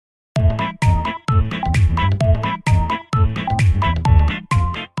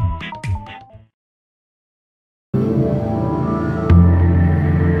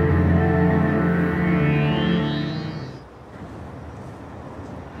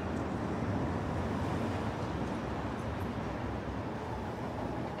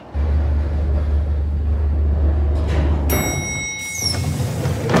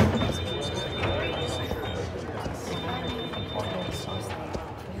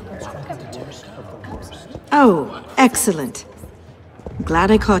Oh, excellent.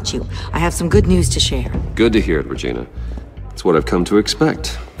 Glad I caught you. I have some good news to share. Good to hear it, Regina. It's what I've come to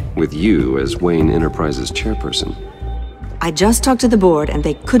expect, with you as Wayne Enterprises chairperson. I just talked to the board, and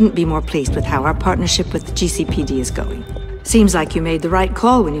they couldn't be more pleased with how our partnership with the GCPD is going. Seems like you made the right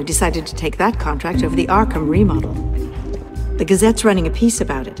call when you decided to take that contract over the Arkham remodel. The Gazette's running a piece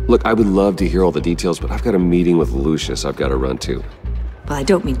about it. Look, I would love to hear all the details, but I've got a meeting with Lucius I've got to run to. Well, I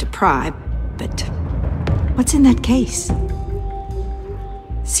don't mean to pry, but what's in that case?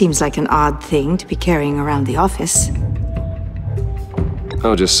 Seems like an odd thing to be carrying around the office.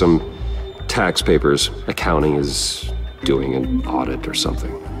 Oh, just some tax papers. Accounting is doing an audit or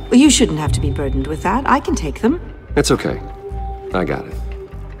something. Well, you shouldn't have to be burdened with that. I can take them. It's okay. I got it.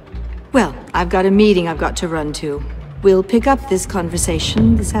 Well, I've got a meeting I've got to run to. We'll pick up this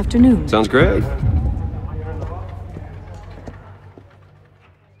conversation this afternoon. Sounds great.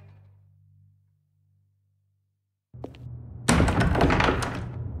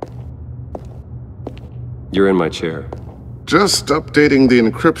 You're in my chair. Just updating the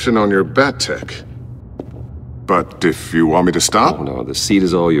encryption on your bat tech. But if you want me to stop? Oh no, the seat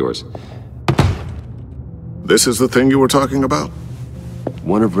is all yours. This is the thing you were talking about?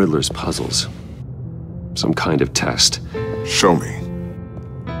 One of Riddler's puzzles. Some kind of test. Show me.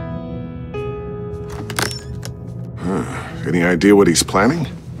 Any idea what he's planning?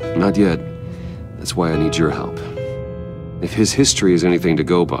 Not yet. That's why I need your help. If his history is anything to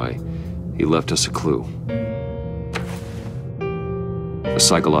go by, he left us a clue. A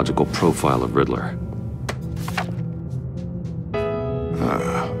psychological profile of Riddler.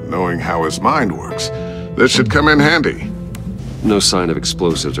 Knowing how his mind works, this should come in handy. No sign of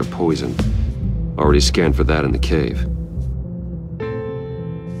explosives or poison. Already scanned for that in the cave.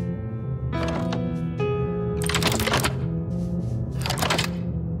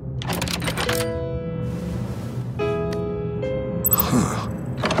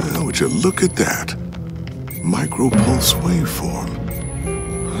 Well, would you look at that? Micropulse waveform.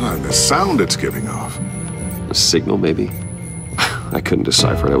 And the sound it's giving off. A signal, maybe? I couldn't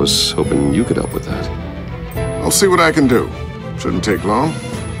decipher it. I was hoping you could help with that. I'll see what I can do. Shouldn't take long.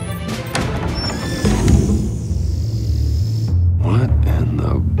 What in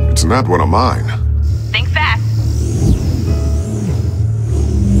the... It's not one of mine. Think fast.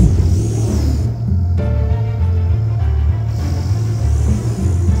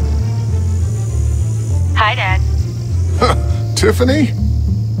 Hi, Dad. Huh, Tiffany?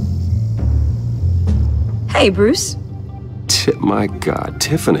 Hey, Bruce. My God,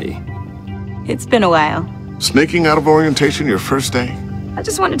 Tiffany. It's been a while. Sneaking out of orientation your first day? I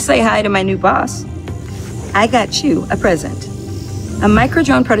just wanted to say hi to my new boss. I got you a present. A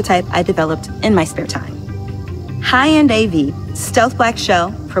micro-drone prototype I developed in my spare time. High-end AV, stealth black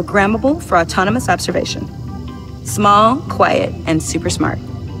shell, programmable for autonomous observation. Small, quiet, and super smart.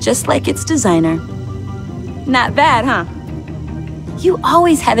 Just like its designer. Not bad, huh? You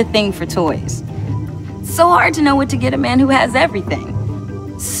always had a thing for toys. So hard to know what to get a man who has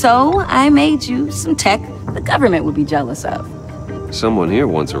everything. So I made you some tech the government would be jealous of. Someone here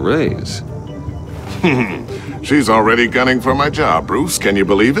wants a raise. She's already gunning for my job, Bruce. Can you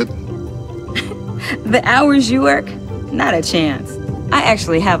believe it? The hours you work? Not a chance. I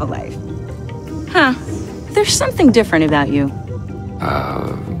actually have a life. Huh. There's something different about you.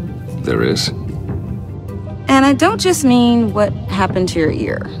 There is? And I don't just mean what happened to your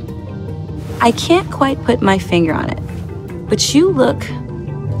ear. I can't quite put my finger on it. But you look...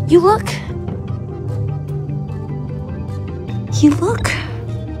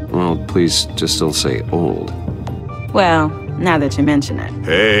 Well, please just don't say old. Well, now that you mention it.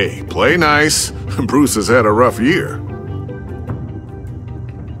 Hey, play nice. Bruce has had a rough year.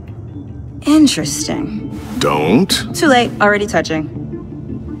 Interesting. Don't. Too late, already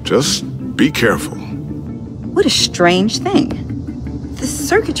touching. Just be careful. What a strange thing. The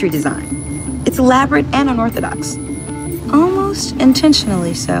circuitry design. It's elaborate and unorthodox. Almost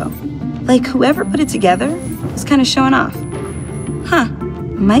intentionally so. Like whoever put it together was kind of showing off. Huh.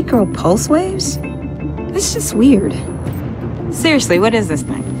 Micro pulse waves? That's just weird. Seriously, what is this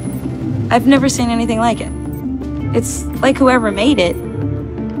thing? I've never seen anything like it. It's like whoever made it.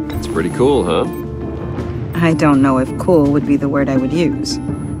 It's pretty cool, huh? I don't know if cool would be the word I would use.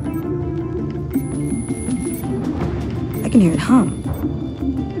 I can hear it hum.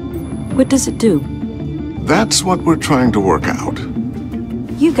 What does it do? That's what we're trying to work out.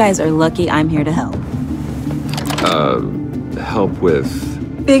 You guys are lucky I'm here to help. Help with...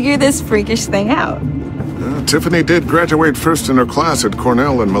 Figure this freakish thing out. Tiffany did graduate first in her class at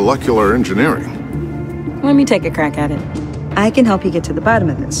Cornell in molecular engineering. Let me take a crack at it. I can help you get to the bottom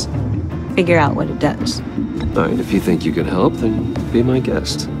of this. figure out what it does. Alright, if you think you can help, then be my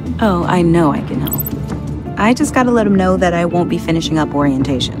guest. Oh, I know I can help. I just gotta let him know that I won't be finishing up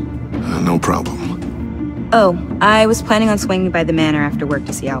orientation. No problem. Oh, I was planning on swinging by the manor after work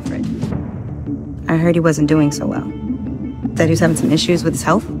to see Alfred. I heard he wasn't doing so well. That he was having some issues with his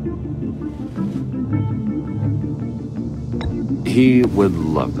health? He would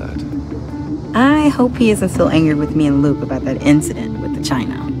love that. I hope he isn't still angered with me and Luke about that incident with the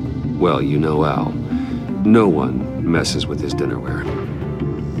china. Well, you know Al. No one messes with his dinnerware.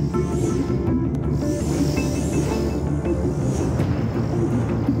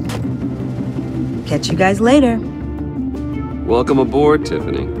 Catch you guys later. Welcome aboard,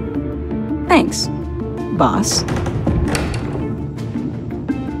 Tiffany. Thanks, boss.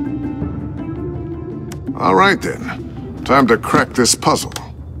 All right then. Time to crack this puzzle.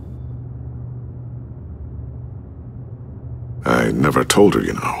 I never told her,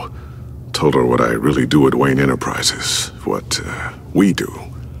 you know. Told her what I really do at Wayne Enterprises. What, we do.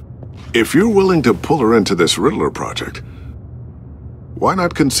 If you're willing to pull her into this Riddler project, why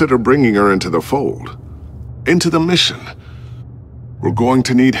not consider bringing her into the fold? Into the mission? We're going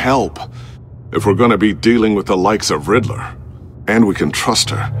to need help if we're going to be dealing with the likes of Riddler. And we can trust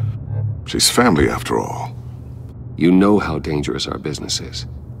her. She's family after all. You know how dangerous our business is.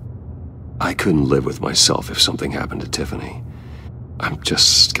 I couldn't live with myself if something happened to Tiffany. I'm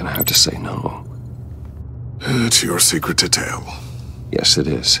just gonna have to say no. It's your secret to tell. Yes, it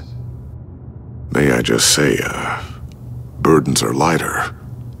is. May I just say, burdens are lighter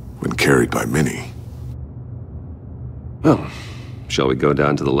when carried by many. Well, shall we go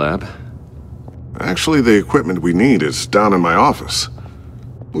down to the lab? Actually, the equipment we need is down in my office.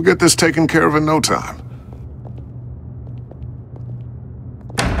 We'll get this taken care of in no time.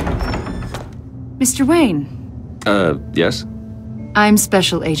 Mr. Wayne. Yes? I'm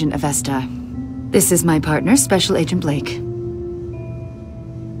Special Agent Avesta. This is my partner, Special Agent Blake.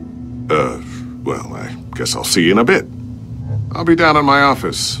 Well, I guess I'll see you in a bit. I'll be down in my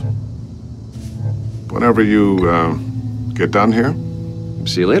office. Whenever you, get done here.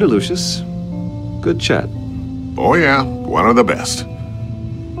 See you later, Lucius. Good chat. Oh yeah, one of the best.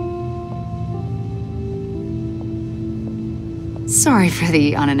 Sorry for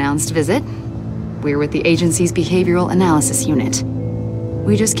the unannounced visit. We're with the agency's Behavioral Analysis Unit.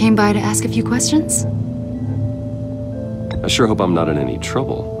 We just came by to ask a few questions. I sure hope I'm not in any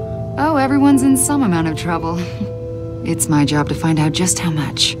trouble. Oh, everyone's in some amount of trouble. It's my job to find out just how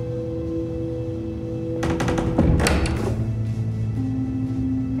much.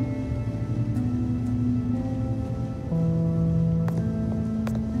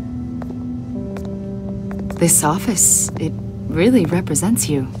 This office, it really represents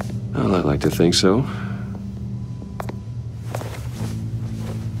you. Well, I'd like to think so.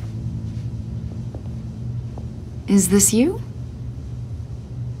 Is this you?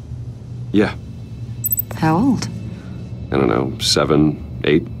 Yeah. How old? I don't know, 7,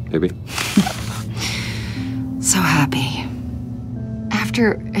 8, maybe? So happy.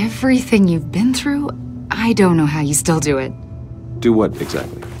 After everything you've been through, I don't know how you still do it. Do what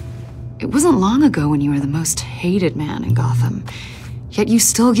exactly? It wasn't long ago when you were the most hated man in Gotham. Yet you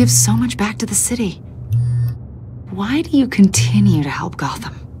still give so much back to the city. Why do you continue to help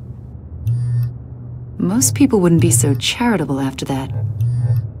Gotham? Most people wouldn't be so charitable after that.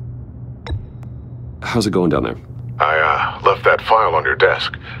 How's it going down there? I, left that file on your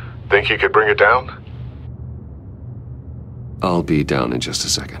desk. Think you could bring it down? I'll be down in just a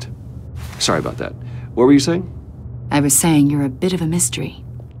second. Sorry about that. What were you saying? I was saying you're a bit of a mystery.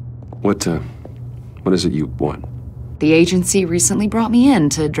 What is it you want? The agency recently brought me in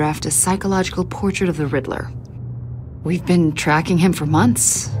to draft a psychological portrait of the Riddler. We've been tracking him for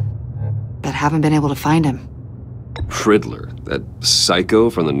months, but haven't been able to find him. Riddler? That psycho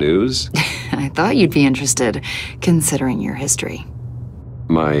from the news? I thought you'd be interested, considering your history.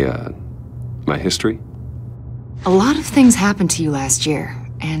 My history? A lot of things happened to you last year,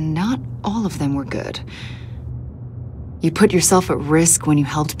 and not all of them were good. You put yourself at risk when you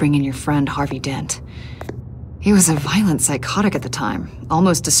helped bring in your friend Harvey Dent. He was a violent psychotic at the time,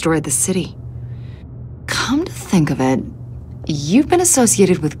 almost destroyed the city. Come to think of it, you've been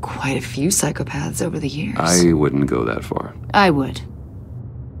associated with quite a few psychopaths over the years. I wouldn't go that far. I would.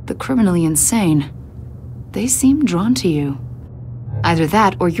 The criminally insane, they seem drawn to you. Either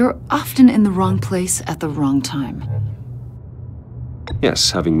that, or you're often in the wrong place at the wrong time.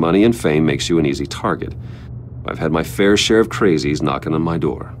 Yes, having money and fame makes you an easy target. I've had my fair share of crazies knocking on my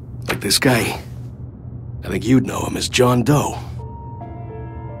door. Like this guy. I think you'd know him as John Doe.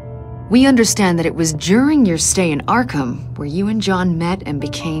 We understand that it was during your stay in Arkham where you and John met and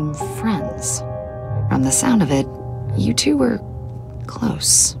became friends. From the sound of it, you two were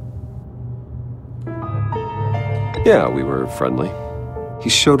close. Yeah, we were friendly. He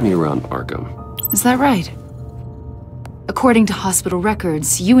showed me around Arkham. Is that right? According to hospital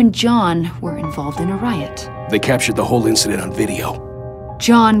records, you and John were involved in a riot. They captured the whole incident on video.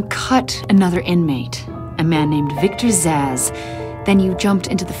 John cut another inmate, a man named Victor Zaz. Then you jumped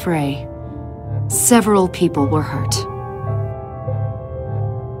into the fray. Several people were hurt.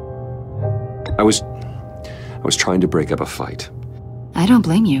 I was trying to break up a fight. I don't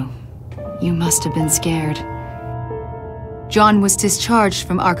blame you. You must have been scared. John was discharged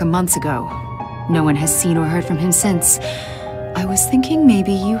from Arkham months ago. No one has seen or heard from him since. I was thinking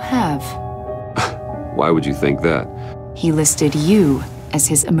maybe you have. Why would you think that? He listed you as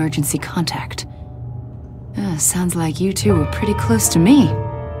his emergency contact. Sounds like you two were pretty close to me.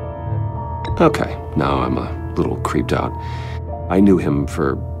 Okay, now I'm a little creeped out. I knew him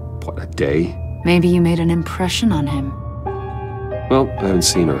for, what, a day? Maybe you made an impression on him. Well, I haven't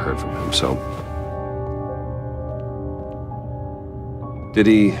seen or heard from him, so... Did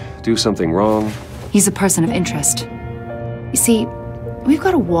he do something wrong? He's a person of interest. You see, we've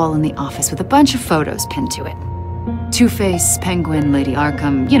got a wall in the office with a bunch of photos pinned to it. Two-Face, Penguin, Lady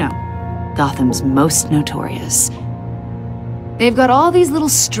Arkham, you know, Gotham's most notorious. They've got all these little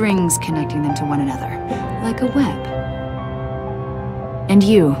strings connecting them to one another, like a web. And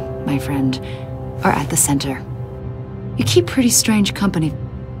you, my friend, are at the center. You keep pretty strange company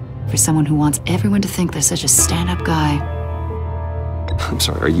for someone who wants everyone to think they're such a stand-up guy. I'm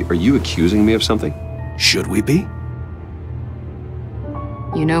sorry, are you accusing me of something? Should we be?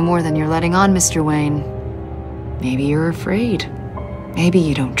 You know more than you're letting on, Mr. Wayne. Maybe you're afraid. Maybe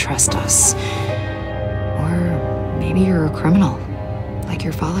you don't trust us. Or maybe you're a criminal, like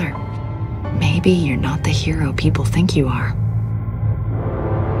your father. Maybe you're not the hero people think you are.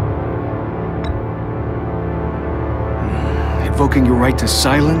 Invoking your right to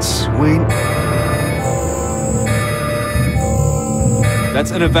silence, Wayne?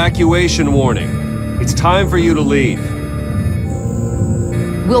 That's an evacuation warning. It's time for you to leave.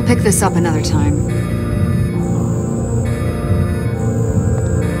 We'll pick this up another time.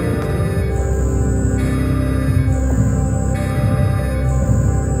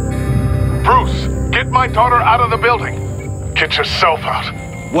 Bruce, get my daughter out of the building. Get yourself out.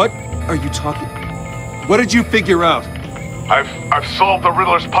 What are you talking... What did you figure out? I've solved the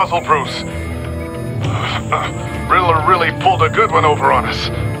Riddler's puzzle, Bruce. Riddler really pulled a good one over on us.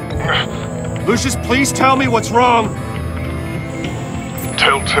 Lucius, please tell me what's wrong.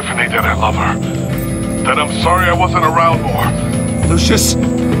 Tell Tiffany that I love her. That I'm sorry I wasn't around more. Lucius!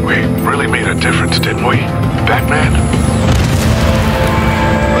 We really made a difference, didn't we, Batman?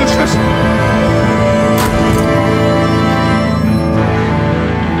 Lucius!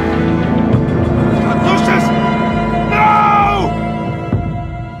 Lucius! No!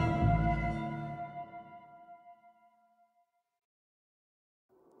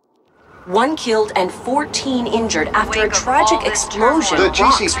 One killed and 14 injured after a tragic explosion. The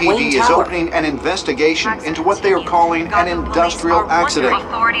rocks GCPD Wayne is Tower. opening an investigation into what they are calling an industrial accident.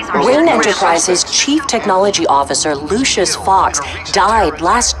 Wayne Enterprises' Chief Technology Officer Lucius Fox died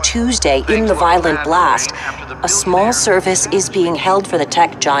last Tuesday in the violent blast. A small service is being held for the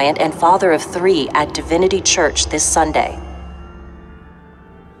tech giant and father of 3 at Divinity Church this Sunday.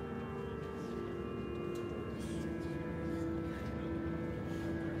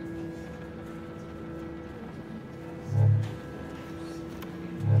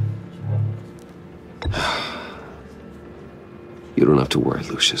 You don't have to worry,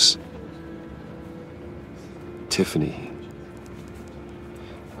 Lucius. Tiffany,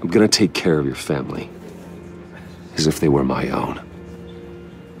 I'm gonna take care of your family. As if they were my own.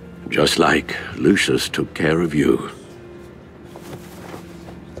 Just like Lucius took care of you.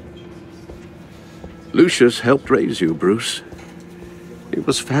 Lucius helped raise you, Bruce. It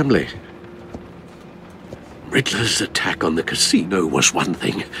was family. Riddler's attack on the casino was one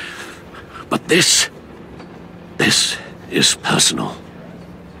thing. But this is personal.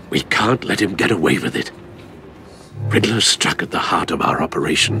 We can't let him get away with it. Riddler struck at the heart of our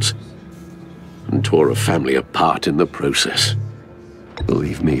operations and tore a family apart in the process.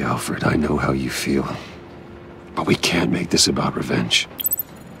 Believe me, Alfred, I know how you feel. But we can't make this about revenge.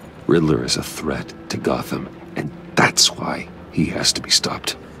 Riddler is a threat to Gotham, and that's why he has to be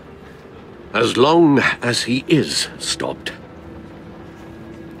stopped. As long as he is stopped.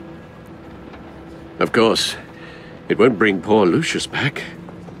 Of course, it won't bring poor Lucius back.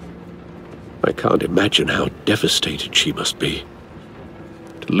 I can't imagine how devastated she must be.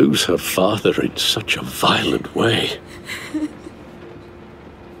 To lose her father in such a violent way.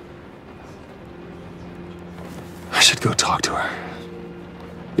 I should go talk to her.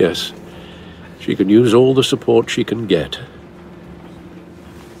 Yes, she can use all the support she can get.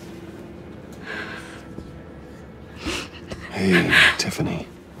 Hey, Tiffany.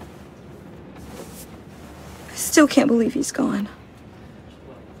 I still can't believe he's gone.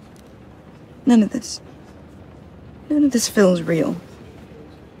 None of this feels real.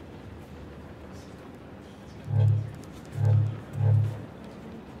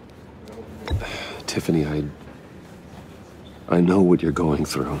 Tiffany, I know what you're going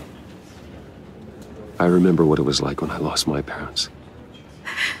through. I remember what it was like when I lost my parents.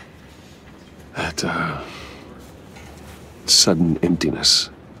 That, sudden emptiness.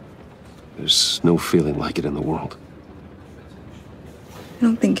 There's no feeling like it in the world. I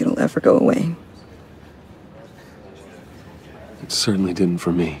don't think it'll ever go away. It certainly didn't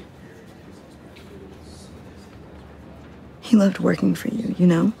for me. He loved working for you, you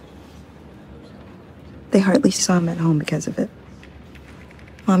know? They hardly saw him at home because of it.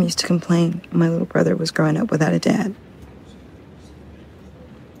 Mom used to complain my little brother was growing up without a dad.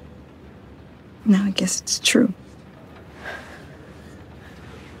 Now I guess it's true.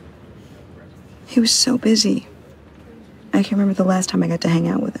 He was so busy. I can remember the last time I got to hang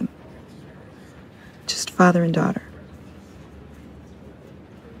out with him. Just father and daughter.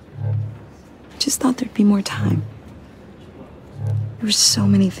 Just thought there'd be more time. There were so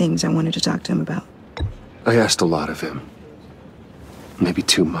many things I wanted to talk to him about. I asked a lot of him. Maybe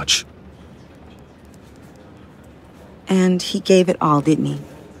too much. And he gave it all, didn't he?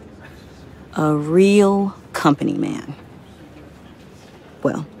 A real company man.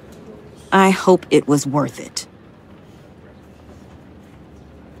 Well, I hope it was worth it.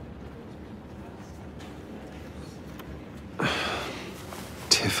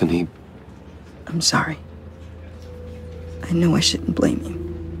 Tiffany. I'm sorry. I know I shouldn't blame you.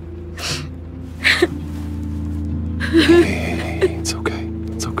 Hey, it's okay.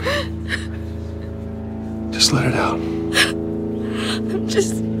 It's okay. Just let it out. I'm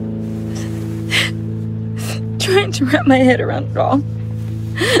just trying to wrap my head around it all.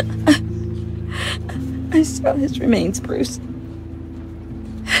 I saw his remains, Bruce.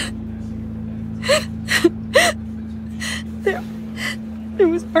 There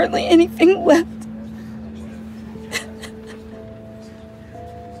was hardly anything left.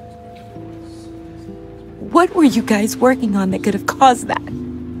 What were you guys working on that could have caused that?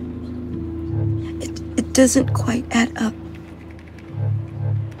 It doesn't quite add up.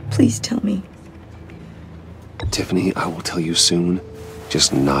 Please tell me. Tiffany, I will tell you soon.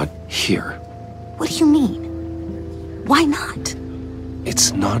 Just not here. What do you mean? Why not?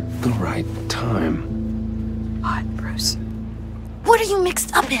 It's not the right time. What, Bruce? What are you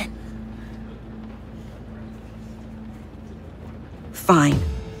mixed up in? Fine.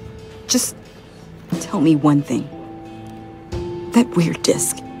 Just tell me one thing. That weird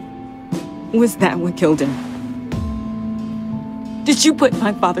disc. Was that what killed him? Did you put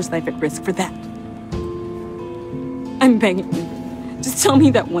my father's life at risk for that? I'm begging you. Just tell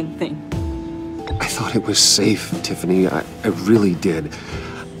me that one thing. I thought it was safe, Tiffany. I really did.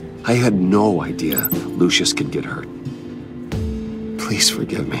 I had no idea Lucius could get hurt. Please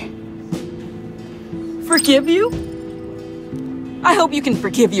forgive me. Forgive you? I hope you can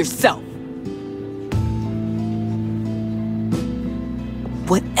forgive yourself.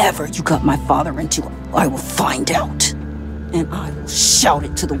 Whatever you got my father into, I will find out. And I will shout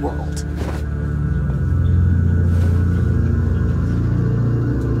it to the world.